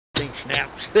everything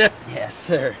snaps. Yes,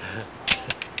 sir.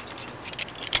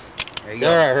 There you go.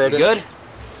 There, I heard you it. Good?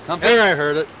 Comfy? There, I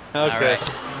heard it. Okay. All right.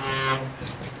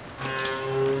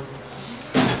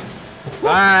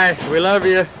 Bye. We love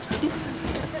you.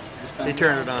 He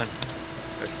turned it on.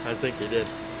 I think he did.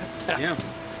 Yeah.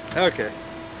 Okay.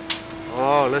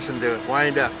 Oh, listen to it.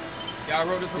 Wind up. Y'all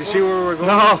rode this before? You see where we're going?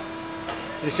 No.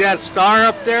 You see that star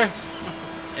up there?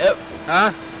 Yep.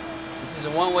 Huh? This is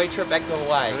a one-way trip back to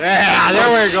Hawaii. Yeah, there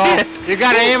we go. You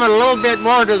got to aim it a little bit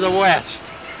more to the west.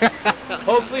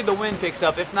 Hopefully the wind picks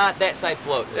up. If not, that side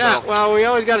floats. Yeah, So. well, we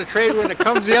always got to trade when it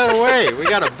comes the other way. We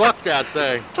got to buck that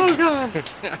thing. Oh, God.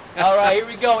 All right, here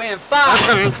we go in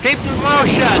 5. Keep your mouth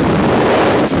shut.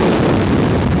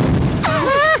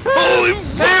 Holy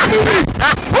fuck!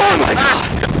 Oh, my God.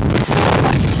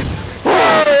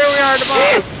 Oh, here we are at the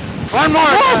bottom. One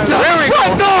more. There we go.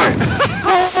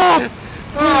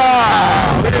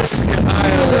 We didn't get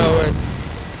high on that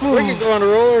one. We could go on a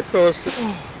roller coaster.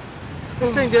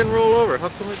 This thing didn't roll over. How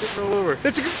come it didn't roll over?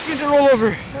 It's a good thing to roll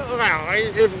over. Well,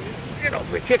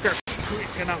 if we kick our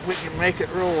we can make it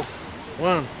roll.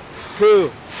 1, 2,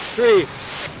 3.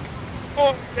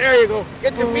 Oh, there you go.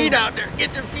 Get your feet out there.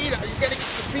 Get your feet out. You gotta get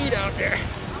your feet out there.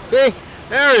 See?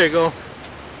 There you go.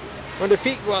 When the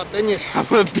feet go out, then you... I'm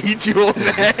gonna beat you, old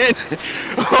man.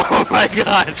 Oh my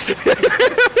God.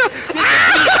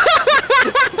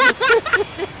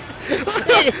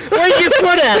 Where's your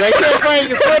foot at? I can't find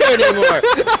your foot anymore.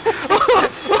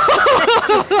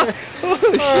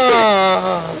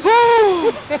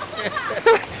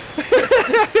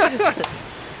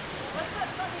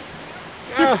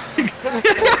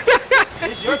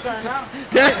 It's your turn now.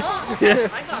 I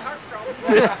got heart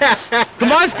problems.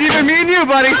 Come on, Steven, me and you,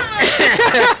 buddy.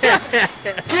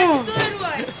 That's a good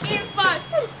one. In 5.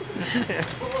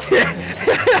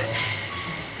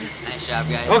 Nice job,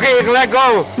 guys. Okay, you can let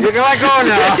go. You can let go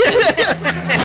now.